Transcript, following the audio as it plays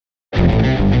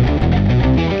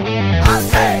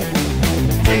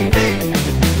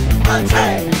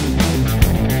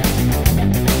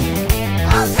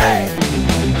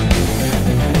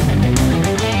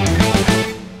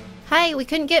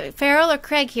couldn't get Farrell or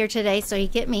Craig here today, so you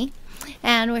get me.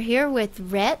 And we're here with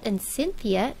Rhett and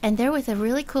Cynthia, and they're with a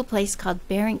really cool place called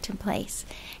Barrington Place.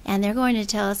 And they're going to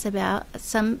tell us about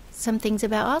some things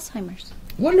about Alzheimer's.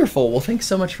 Wonderful. Well, thanks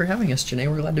so much for having us, Janae.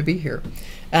 We're glad to be here.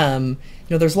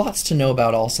 There's lots to know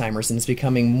about Alzheimer's, and it's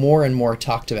becoming more and more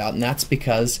talked about, and that's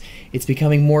because it's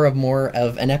becoming more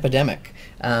of an epidemic.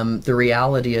 The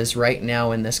reality is right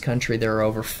now in this country there are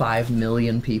over 5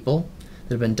 million people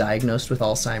that have been diagnosed with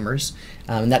Alzheimer's,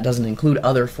 and that doesn't include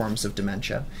other forms of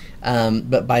dementia.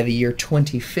 But by the year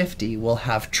 2050, we'll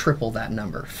have triple that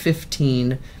number,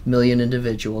 15 million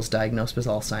individuals diagnosed with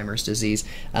Alzheimer's disease,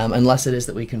 unless it is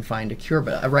that we can find a cure.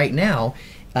 But right now,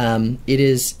 it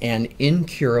is an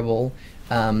incurable,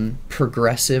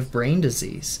 progressive brain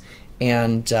disease.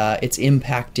 And it's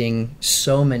impacting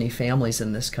so many families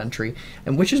in this country,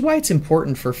 and which is why it's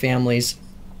important for families,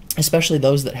 especially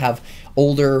those that have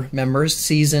older members,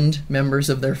 seasoned members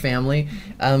of their family,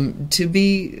 to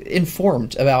be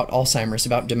informed about Alzheimer's,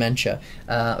 about dementia,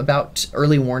 about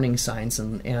early warning signs,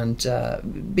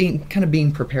 and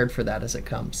being prepared for that as it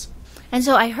comes. And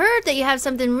so I heard that you have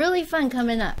something really fun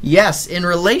coming up. Yes, in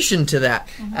relation to that.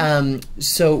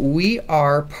 So we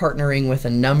are partnering with a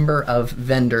number of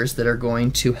vendors that are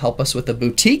going to help us with a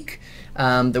boutique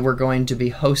that we're going to be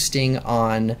hosting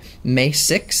on May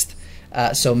 6th.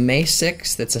 So May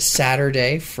 6th, it's a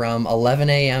Saturday from 11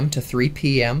 a.m. to 3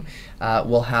 p.m.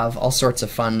 We'll have all sorts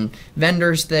of fun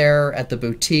vendors there at the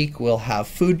boutique. We'll have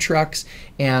food trucks,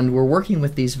 and we're working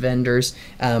with these vendors,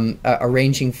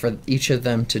 arranging for each of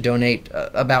them to donate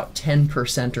about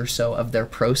 10% or so of their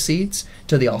proceeds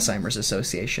to the Alzheimer's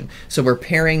Association. So we're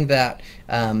pairing that,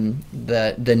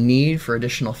 the need for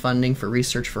additional funding for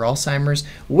research for Alzheimer's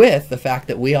with the fact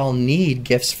that we all need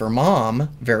gifts for Mom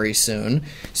very soon.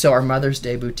 So our Mother's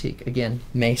Day boutique, again,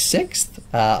 May 6th,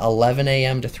 11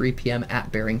 a.m. to 3 p.m.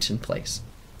 at Barrington Place.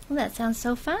 Well, that sounds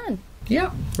so fun.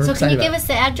 Yeah, we're so excited. Can you give us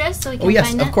the address so we can find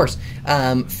that? Yes, of course.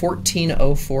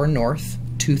 1404 North,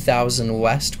 2000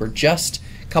 West. We're just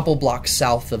a couple blocks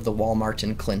south of the Walmart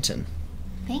in Clinton.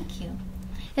 Thank you.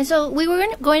 And so we were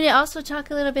going to also talk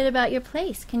a little bit about your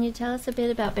place. Can you tell us a bit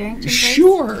about Barrington Place?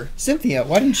 Sure. Cynthia,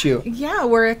 why don't you? Yeah,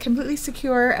 we're a completely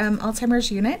secure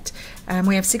Alzheimer's unit.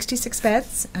 We have 66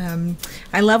 beds.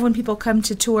 I love when people come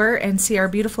to tour and see our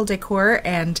beautiful decor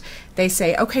and they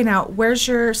say, okay, now where's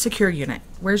your secure unit?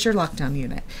 Where's your lockdown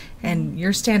unit? And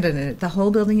you're standing in it. The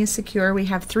whole building is secure. We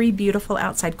have 3 beautiful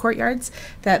outside courtyards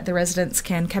that the residents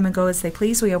can come and go as they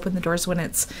please. We open the doors when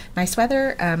it's nice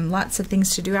weather. Lots of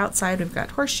things to do outside. We've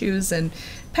got horseshoes and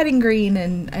petting green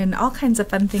and all kinds of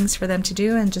fun things for them to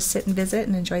do and just sit and visit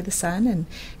and enjoy the sun.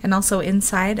 And also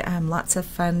inside, lots of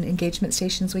fun engagement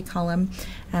stations, we call them,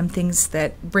 things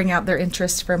that bring out their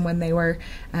interest from when they were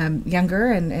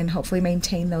younger and hopefully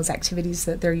maintain those activities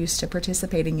that they're used to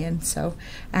participating in. So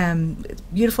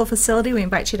beautiful facility. We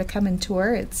invite you to come and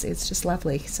tour. It's just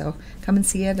lovely. So come and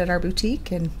see it at our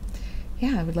boutique, and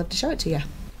yeah, I would love to show it to you.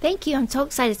 Thank you. I'm so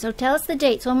excited. So tell us the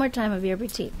dates one more time of your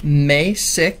boutique. May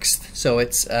 6th, so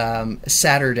it's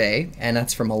Saturday, and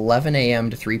that's from 11 a.m.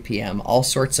 to 3 p.m. All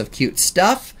sorts of cute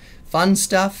stuff, fun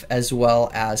stuff, as well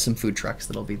as some food trucks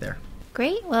that'll be there.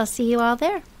 Great. Well, I'll see you all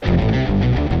there.